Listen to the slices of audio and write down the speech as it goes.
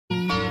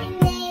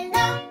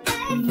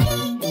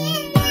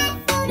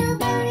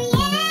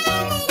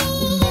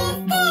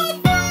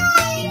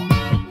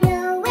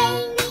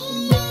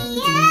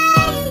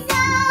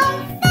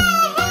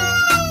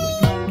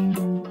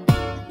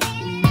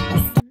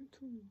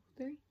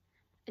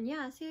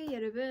안녕하세요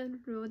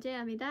여러분,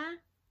 로제입니다.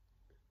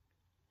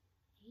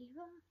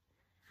 Ava?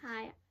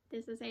 Hi,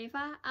 this is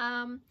Ava.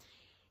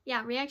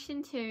 Yeah,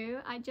 reaction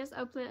to, I just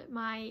uploaded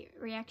my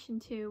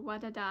reaction to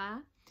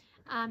Wadada.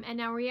 And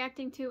now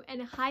reacting to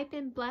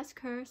ENHYPEN Bless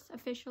Curse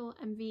official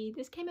MV.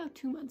 This came out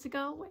 2 months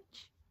ago,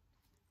 which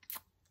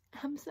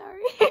I'm sorry.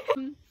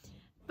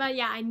 But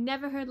yeah, I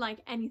never heard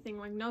like anything,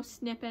 like no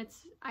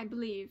snippets, I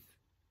believe.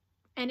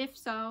 And if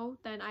so,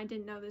 then I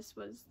didn't know this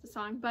was the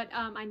song. But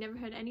I never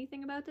heard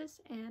anything about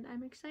this, and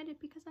I'm excited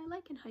because I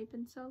like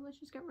ENHYPEN. So let's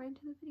just get right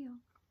into the video.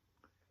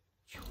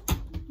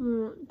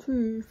 1,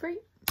 2, 3.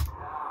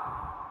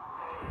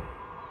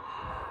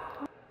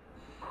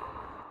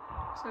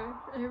 Sorry,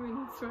 I didn't mean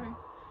to swear.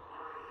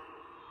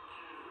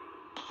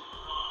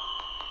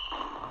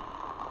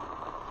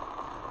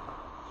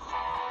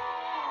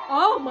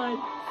 Oh my!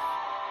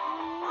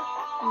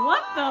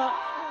 What the?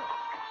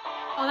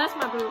 Oh, that's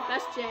my boo.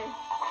 That's Jay.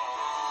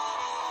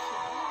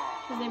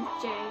 His name's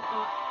Jay.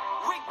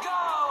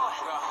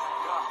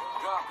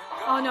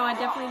 Oh no, I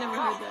definitely never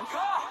heard this.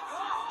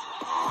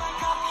 Oh my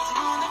god!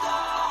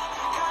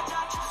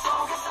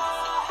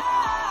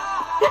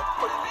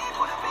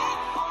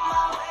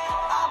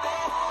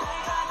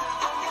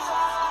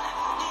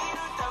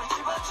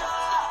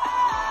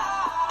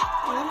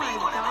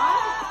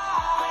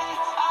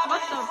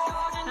 What the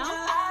hell?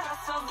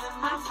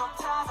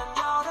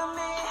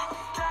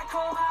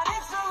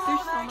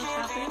 There's so much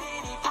happening.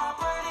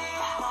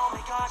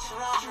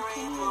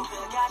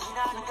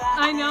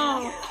 I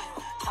know.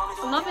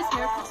 I love his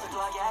hair color.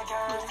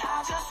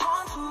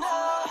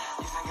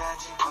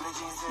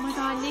 Oh my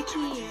god,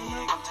 Nikki.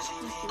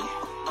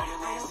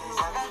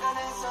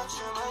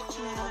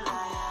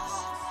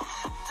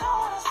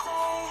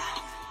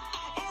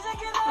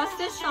 What's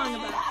this song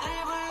about?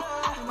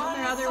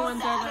 The other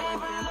ones are about like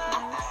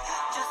vampires.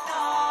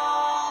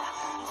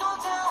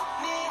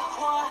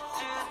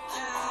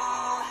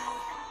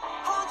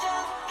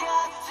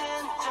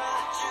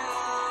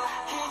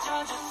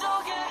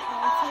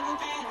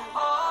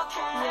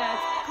 Yeah,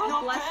 it's called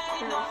Bless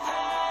Curse.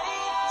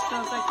 So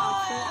it's like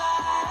opposite.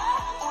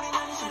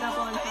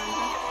 Double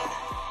entendre.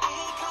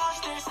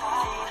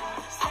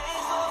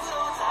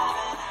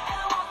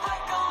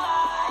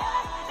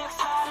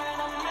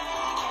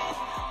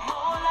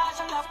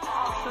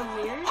 The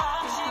lyrics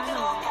are kind of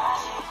like...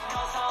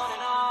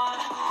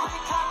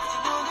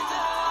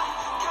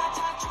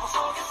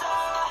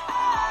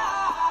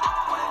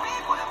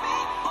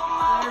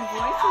 Their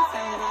voices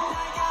sound good.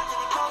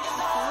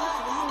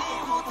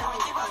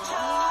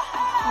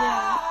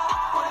 Yeah.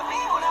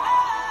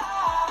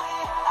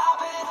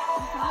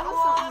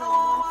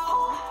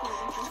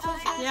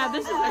 Yeah,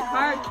 this is like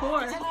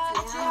hardcore.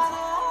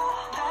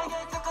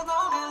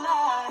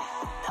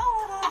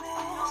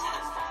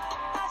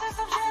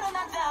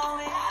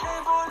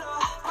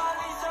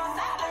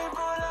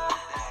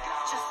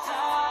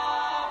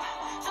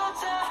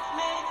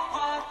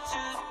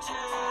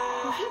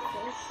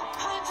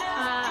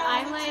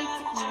 I like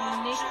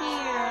Nikki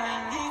or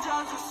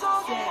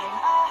Jay.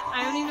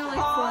 I only know like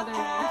 4 other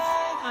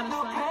names,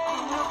 honestly.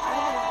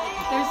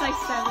 There's like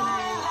 7 or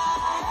 8.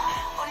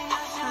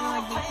 Kind of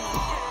like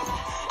details.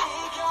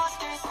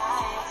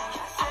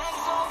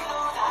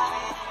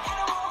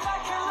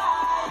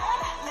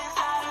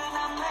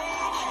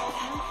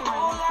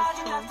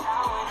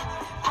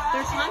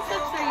 Their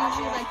concepts are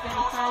usually like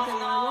vampires and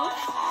werewolves,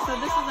 so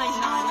this is like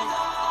not it.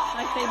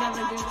 Like they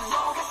never do this.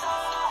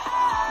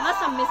 Unless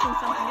I'm missing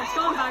something. It's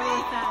going by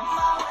really fast.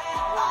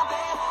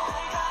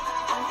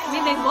 I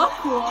mean, they look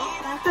cool.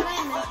 That's what I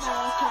meant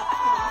by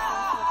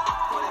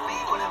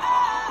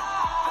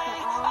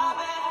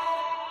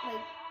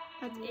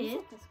That's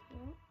it?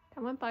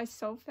 That went by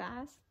so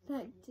fast.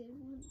 That did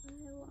went by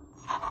a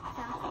lot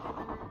faster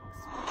than I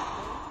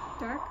expected.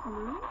 Dark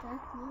Moon?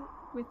 Dark Moon.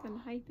 With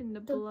ENHYPEN the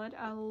Blood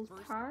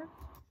Altar?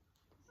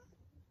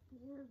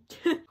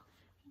 Yeah.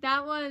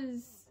 That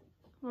was,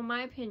 well,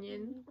 my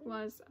opinion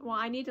was, well,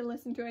 I need to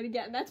listen to it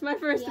again. That's my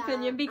first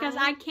opinion, because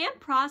I can't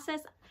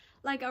process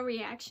like a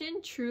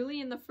reaction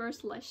truly in the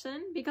first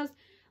listen, because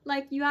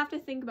like you have to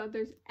think about,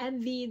 there's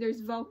MV,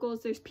 there's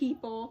vocals, there's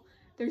people,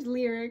 there's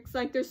lyrics,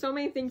 like there's so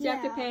many things you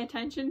have to pay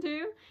attention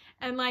to,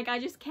 and like I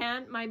just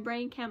can't, my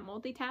brain can't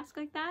multitask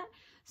like that.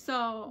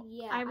 So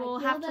I will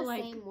have to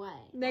like,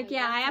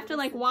 I have to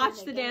like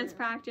watch the dance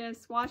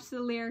practice, watch the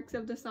lyrics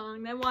of the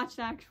song, then watch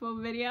the actual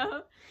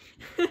video.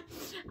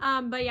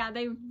 But yeah,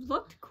 they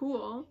looked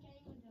cool,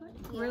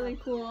 really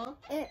cool.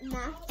 It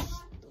matched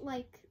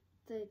like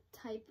the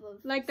type of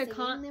like the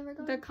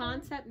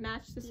concept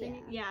matched the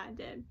singing. Yeah, it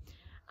did.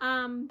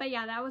 But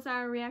yeah, that was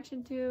our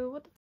reaction to,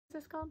 what the f is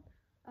this called?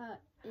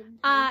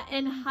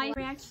 ENHYPEN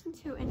reaction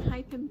to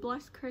ENHYPEN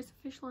Bless Curse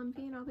official MV,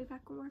 and I'll be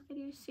back with more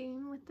videos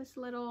soon with this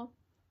little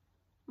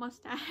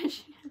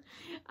mustache.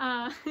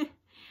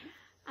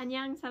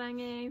 안녕,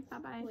 사랑해. Bye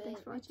bye.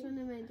 Thanks for watching.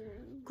 What am I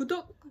doing?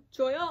 구독,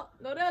 좋아요,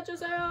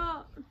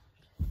 눌러주세요.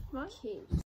 What?